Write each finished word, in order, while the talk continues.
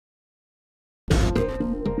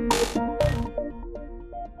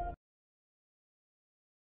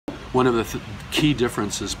One of the key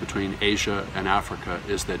differences between Asia and Africa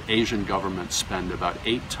is that Asian governments spend about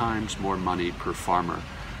 8 times more money per farmer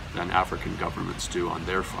than African governments do on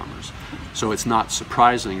their farmers. So it's not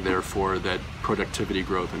surprising, therefore, that productivity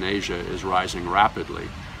growth in Asia is rising rapidly,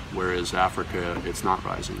 whereas Africa, it's not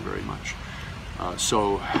rising very much.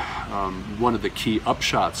 One of the key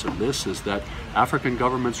upshots of this is that African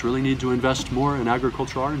governments really need to invest more in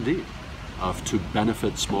agricultural R&D to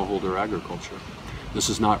benefit smallholder agriculture. This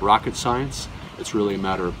is not rocket science. It's really a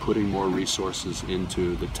matter of putting more resources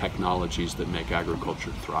into the technologies that make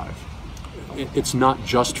agriculture thrive. It's not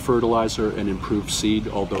just fertilizer and improved seed,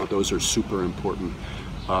 although those are super important.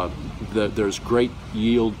 There's great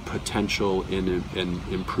yield potential in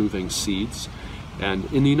improving seeds. And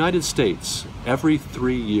in the United States, every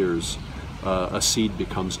 3 years, a seed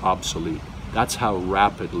becomes obsolete. That's how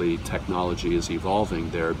rapidly technology is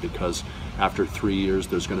evolving there, because after 3 years,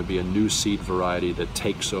 there's going to be a new seed variety that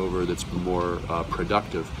takes over, that's more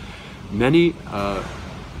productive. Many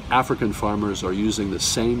African farmers are using the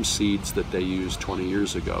same seeds that they used 20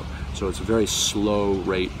 years ago. So it's a very slow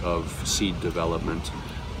rate of seed development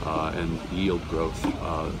and yield growth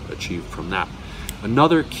achieved from that.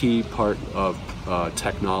 Another key part of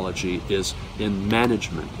technology is in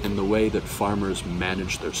management, in the way that farmers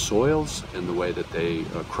manage their soils, in the way that they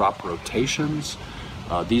crop rotations.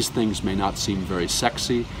 These things may not seem very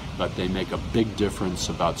sexy, but they make a big difference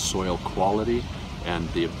about soil quality and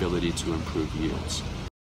the ability to improve yields.